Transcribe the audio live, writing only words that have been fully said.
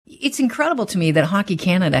it's incredible to me that Hockey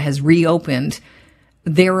Canada has reopened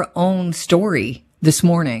their own story this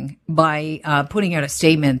morning by putting out a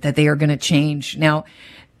statement that they are going to change. Now,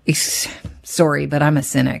 sorry, but I'm a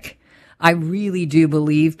cynic. I really do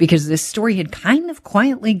believe, because this story had kind of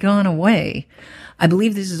quietly gone away, I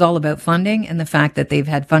believe this is all about funding and the fact that they've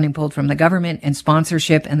had funding pulled from the government and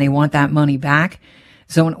sponsorship, and they want that money back.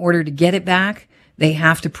 So in order to get it back, they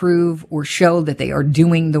have to prove or show that they are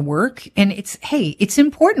doing the work. And it's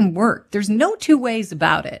important work. There's no two ways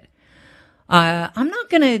about it. I'm not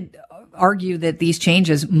going to argue that these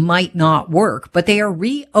changes might not work, but they are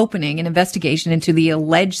reopening an investigation into the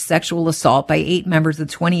alleged sexual assault by 8 members of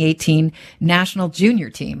the 2018 national junior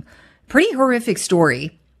team. Pretty horrific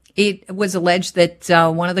story. It was alleged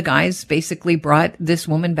that one of the guys basically brought this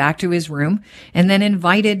woman back to his room and then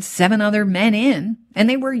invited 7 other men in, and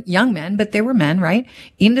they were young men, but they were men, right,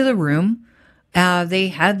 into the room. They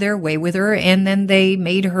had their way with her, and then they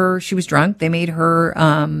made her, she was drunk, they made her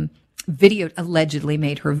allegedly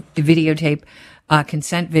made her videotape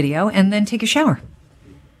consent video and then take a shower.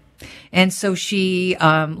 And so she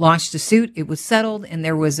launched a suit. It was settled, and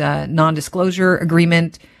there was a non-disclosure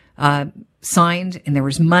agreement signed, and there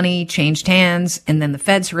was money changed hands. And then the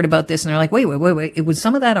feds heard about this, and they're like, wait. It was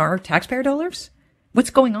some of that our taxpayer dollars? What's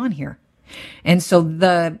going on here? And so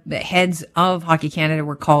the heads of Hockey Canada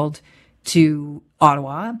were called to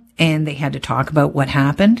Ottawa, and they had to talk about what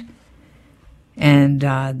happened. And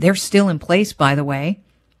they're still in place, by the way.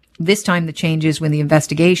 This time the changes when the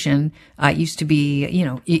investigation used to be,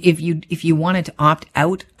 if you wanted to opt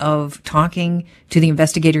out of talking to the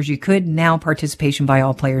investigators, you could. Now participation by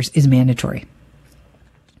all players is mandatory.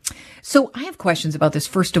 So I have questions about this.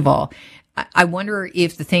 First of all, I wonder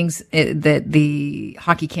if the things that the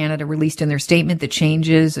Hockey Canada released in their statement, the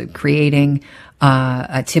changes, creating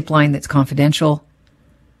a tip line that's confidential,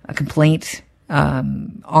 a complaint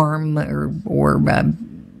arm or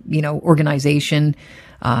organization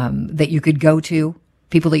that you could go to,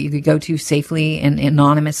 people that you could go to safely and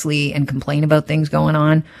anonymously and complain about things going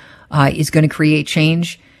on, is going to create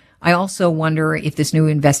change. I also wonder if this new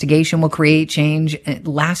investigation will create change,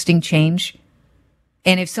 lasting change.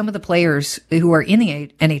 And if some of the players who are in the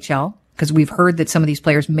NHL, because we've heard that some of these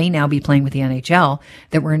players may now be playing with the NHL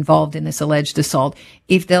that were involved in this alleged assault,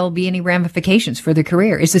 if there'll be any ramifications for their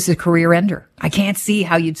career. Is this a career ender? I can't see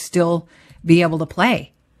how you'd still be able to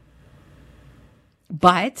play.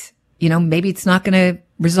 But, maybe it's not going to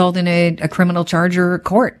result in a criminal charge or a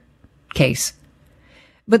court case.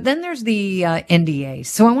 But then there's the NDAs.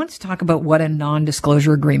 So I want to talk about what a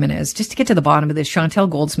non-disclosure agreement is. Just to get to the bottom of this, Chantel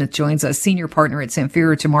Goldsmith joins us, senior partner at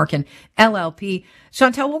Samfiru Tamarkin LLP.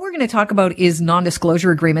 Chantel, what we're going to talk about is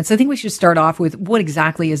non-disclosure agreements. I think we should start off with what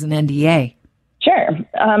exactly is an NDA. Sure.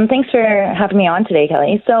 Thanks for having me on today,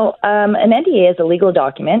 Kelly. So an NDA is a legal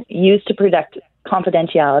document used to protect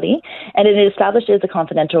confidentiality, and it establishes a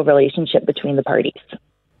confidential relationship between the parties.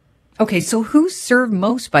 Okay, so who's served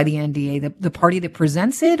most by the NDA? The party that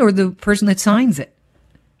presents it or the person that signs it?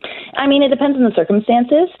 It depends on the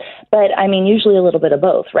circumstances, but usually a little bit of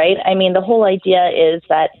both, right? The whole idea is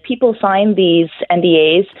that people sign these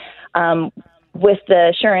NDAs with the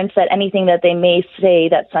assurance that anything that they may say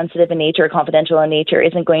that's sensitive in nature or confidential in nature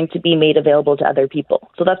isn't going to be made available to other people.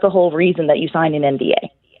 So that's the whole reason that you sign an NDA.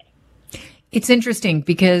 It's interesting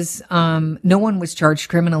because no one was charged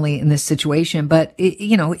criminally in this situation, but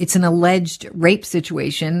it's an alleged rape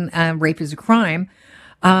situation. Rape is a crime.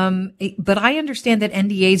 But I understand that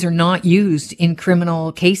NDAs are not used in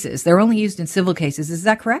criminal cases. They're only used in civil cases. Is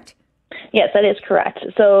that correct? Yes, that is correct.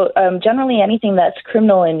 So generally anything that's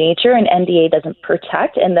criminal in nature, an NDA doesn't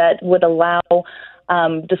protect, and that would allow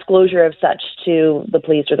disclosure of such to the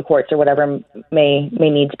police or the courts or whatever may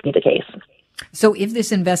need to be the case. So if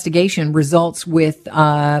this investigation results with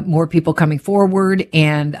more people coming forward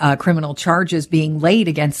and criminal charges being laid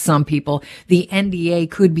against some people, the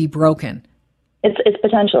NDA could be broken. It's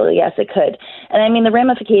potential, yes, it could. And the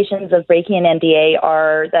ramifications of breaking an NDA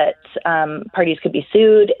are that parties could be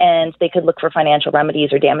sued and they could look for financial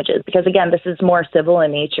remedies or damages because, again, this is more civil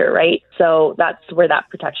in nature, right? So that's where that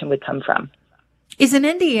protection would come from. Is an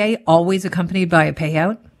NDA always accompanied by a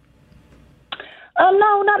payout?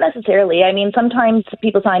 No, not necessarily. Sometimes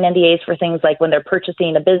people sign NDAs for things like when they're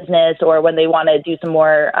purchasing a business or when they want to do some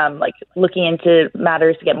more, looking into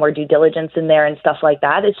matters to get more due diligence in there and stuff like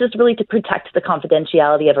that. It's just really to protect the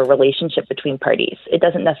confidentiality of a relationship between parties. It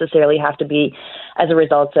doesn't necessarily have to be as a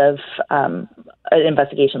result of an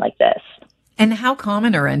investigation like this. And how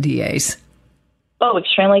common are NDAs? Oh,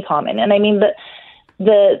 extremely common. And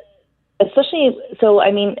the especially, so,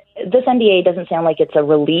 I mean, this NDA doesn't sound like it's a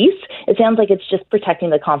release. It sounds like it's just protecting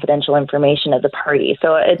the confidential information of the party.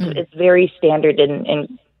 So it's very standard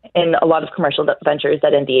in a lot of commercial ventures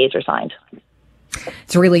that NDAs are signed.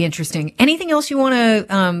 It's really interesting. Anything else you want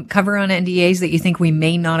to cover on NDAs that you think we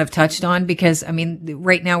may not have touched on? Because, I mean,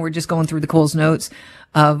 right now we're just going through the Coles Notes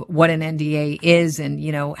of what an NDA is and,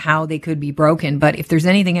 you know, how they could be broken. But if there's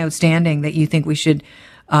anything outstanding that you think we should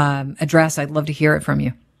address, I'd love to hear it from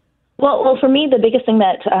you. Well, for me, the biggest thing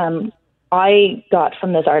that I got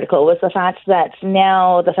from this article was the fact that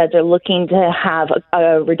now the feds are looking to have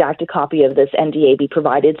a redacted copy of this NDA be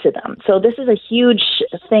provided to them. So this is a huge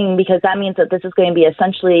thing because that means that this is going to be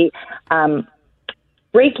essentially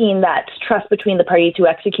breaking that trust between the parties who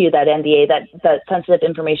execute that NDA, that sensitive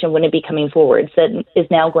information wouldn't be coming forwards, that is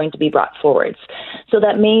now going to be brought forwards. So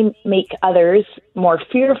that may make others more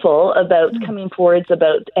fearful about coming forwards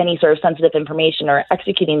about any sort of sensitive information or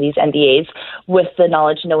executing these NDAs with the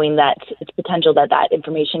knowledge, knowing that it's potential that that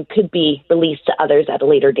information could be released to others at a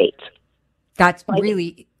later date. That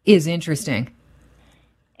really is interesting.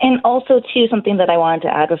 And also, too, something that I wanted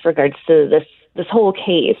to add with regards to this whole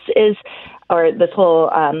case is, or this whole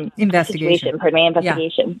investigation. Is,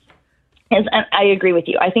 and I agree with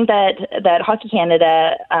you. I think that Hockey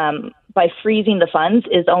Canada, by freezing the funds,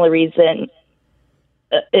 is the only reason.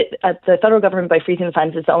 The federal government, by freezing the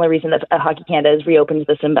funds, is the only reason that Hockey Canada has reopened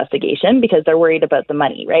this investigation, because they're worried about the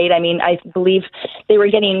money, right? I mean, I believe they were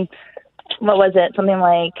getting, what was it, something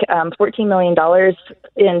like $14 million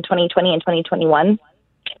in 2020 and 2021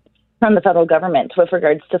 from the federal government with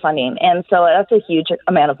regards to funding. And so that's a huge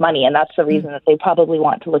amount of money, and that's the reason that they probably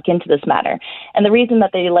want to look into this matter. And the reason that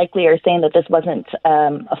they likely are saying that this wasn't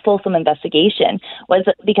a fulsome investigation was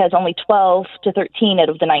because only 12 to 13 out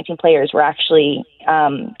of the 19 players were actually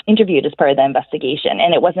interviewed as part of the investigation,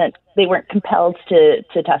 and they weren't compelled to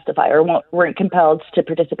testify or weren't compelled to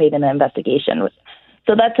participate in the investigation.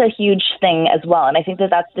 So that's a huge thing as well, and I think that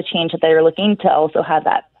that's the change that they're looking to also have,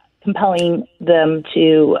 that compelling them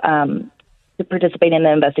to participate in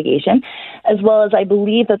the investigation, as well as I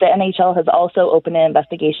believe that the NHL has also opened an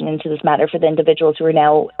investigation into this matter for the individuals who are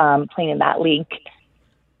now playing in that league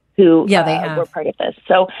who were part of this.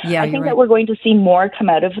 So I think that we're going to see more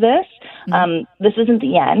come out of this. This isn't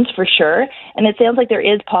the end, for sure, and it sounds like there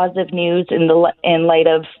is positive news in light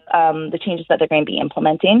of the changes that they're going to be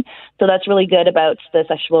implementing. So that's really good about the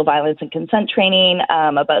sexual violence and consent training,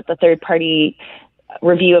 about the third-party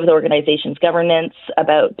review of the organization's governance,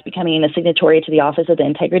 about becoming a signatory to the Office of the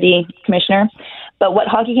Integrity Commissioner. But what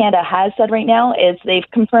Hockey Canada has said right now is they've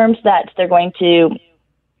confirmed that they're going to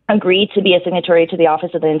agree to be a signatory to the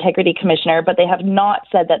Office of the Integrity Commissioner, but they have not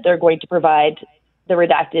said that they're going to provide the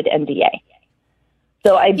redacted NDA.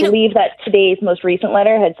 So I believe that today's most recent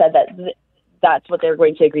letter had said that that's what they're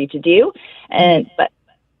going to agree to do. But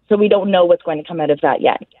so we don't know what's going to come out of that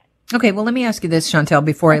yet. Okay, well, let me ask you this, Chantal,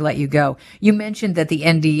 before I let you go. You mentioned that the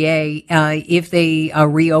NDA, if they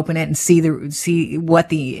reopen it and see what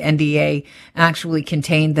the NDA actually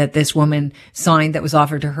contained that this woman signed that was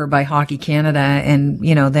offered to her by Hockey Canada, and,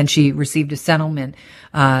 you know, then she received a settlement,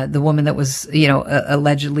 the woman that was, you know,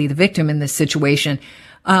 allegedly the victim in this situation.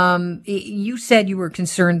 You said you were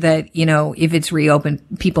concerned that, you know, if it's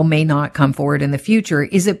reopened, people may not come forward in the future.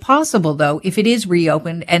 Is it possible, though, if it is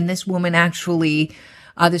reopened and this woman actually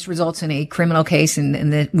this results in a criminal case,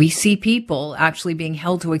 and that we see people actually being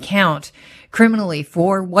held to account criminally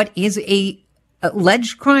for what is a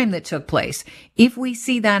alleged crime that took place? If we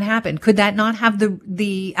see that happen, could that not have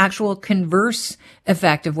the actual converse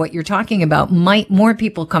effect of what you're talking about? Might more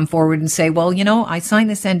people come forward and say, well, you know, I signed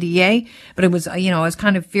this NDA, but it was, you know, I was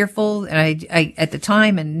kind of fearful and I at the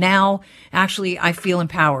time, and now actually I feel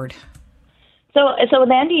empowered. So the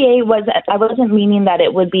NDA I wasn't meaning that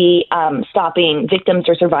it would be stopping victims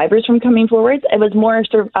or survivors from coming forward. It was more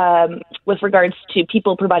with regards to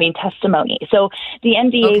people providing testimony. So the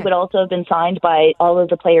NDA would also have been signed by all of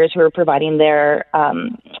the players who are providing their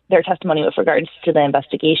testimony with regards to the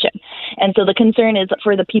investigation. And so the concern is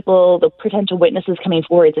for the people, the potential witnesses coming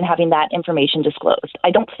forward and having that information disclosed.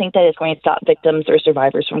 I don't think that it's going to stop victims or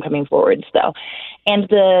survivors from coming forward, though. And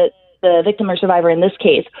the victim or survivor in this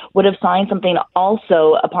case would have signed something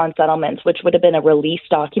also upon settlement, which would have been a release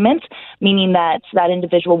document, meaning that that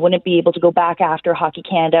individual wouldn't be able to go back after Hockey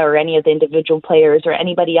Canada or any of the individual players or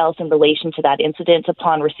anybody else in relation to that incident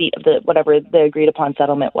upon receipt of whatever the agreed upon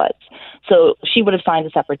settlement was. So she would have signed a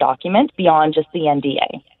separate document beyond just the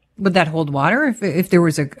NDA. Would that hold water if there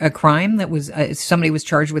was a crime that was somebody was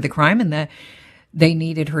charged with a crime and that they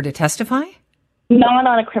needed her to testify? Not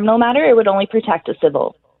on a criminal matter. It would only protect a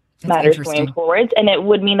civil matters going forward, and it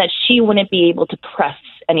would mean that she wouldn't be able to press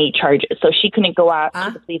any charges. So she couldn't go out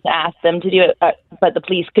to the police and ask them to do it, but the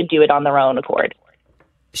police could do it on their own accord.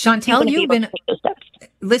 Chantel, you've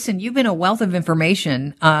been a wealth of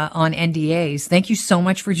information on NDAs. Thank you so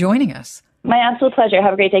much for joining us. My absolute pleasure.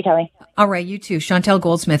 Have a great day, Kelly. All right, you too. Chantel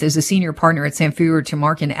Goldsmith is a senior partner at Samfiru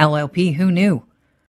Tamarkin LLP. Who knew?